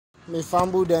Me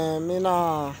fambu de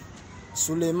Mina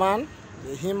Suleiman,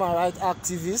 the human rights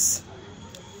activist.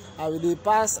 I will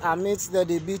pass a meet that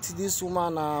they beat this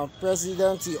woman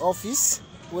president in office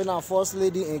when a first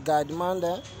lady in guideman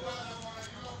there.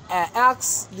 I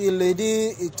asked the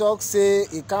lady, he talk say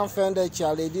he can't find the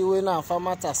child lady when a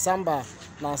farmer Samba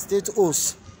na state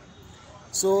host.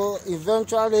 So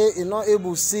eventually he not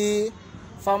able to see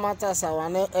farmer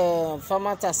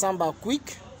Samba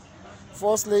quick.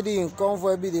 First lady in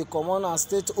convoy be the common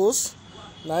state host.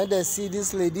 Now they see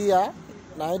this lady here.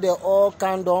 Now they all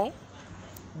calm down.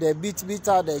 They beat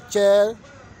her, the chair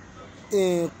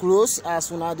in close as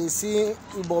soon as they see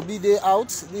Bobby Day out.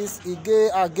 This is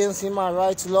against human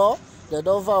rights law. They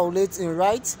don't violate in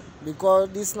rights because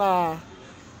this now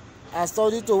I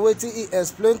studied to wait till he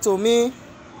explained to me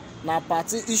na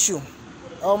party issue.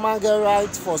 All man get right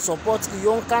for support a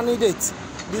young candidate.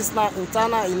 This now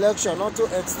internal election, not to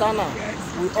external.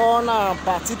 We all now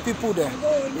party people there.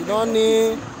 We don't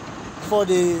need for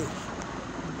the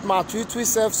matritary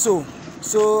self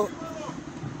so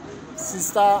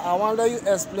sister, I want you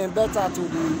explain better to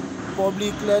the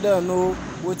public, let them know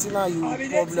what you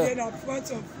problem.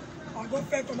 I go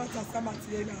fair come out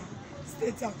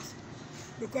state house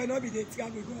because not be the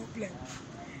time we go play.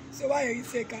 So why you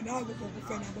say can I go for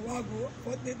fair but why go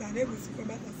fortunate and able to come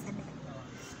out Samba.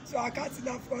 So I can't see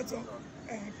that front of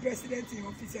president in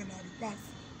office and the pass.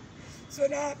 So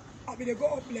now I mean they go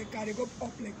up like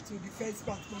to the first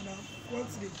part now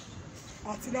once they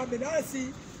I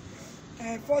see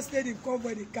first lady come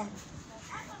when they come.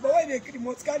 But when they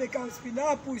must carry the count speed,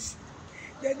 now push.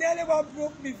 They nearly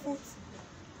broke me foot.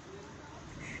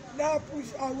 Now push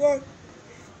and run.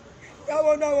 That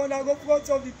one I go front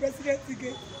of the president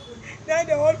again. Then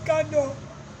the whole candle,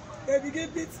 they begin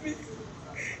beat me.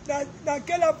 Now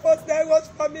Kela first I watch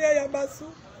family Yamasu.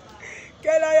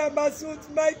 Kela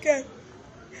Yamasu, Michael.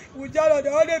 Ujalo, they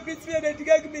only beat me and they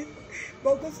drag me.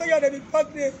 But Kusoya they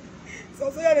pack me. So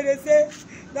they say,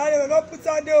 now they will not put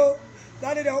on there.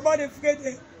 Now they are not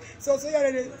afraid. So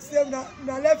they say,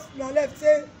 na left,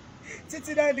 say,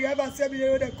 sitting there in the driver say,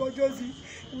 they call Josie.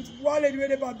 With one lady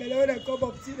with a belly, they come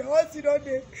up. See, they all sit on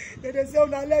there. They say,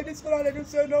 na left, this one, they do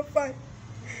so no fine.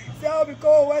 Say, how we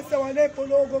go, where's someone else,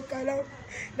 Polo, go Kala.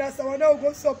 That's someone else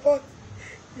go support.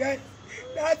 Yes.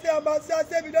 That's the ambassador. I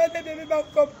say, we don't let me back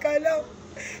come Kala.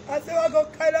 I say, I go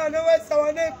Kala, I know where's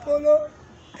someone else, Polo.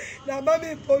 Now,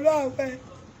 mommy, Polo, away.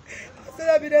 I said,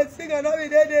 I be the singer, now we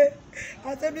there.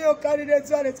 I said, me, your candidate,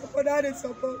 so I support, I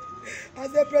support. I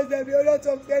said, President, we all not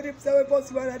talk to any person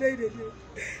possible, and they did.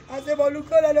 I said, but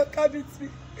look all the cabins, me.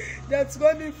 That's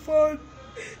when me phone,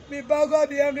 me bag up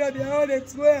the angry, the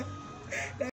honest, where.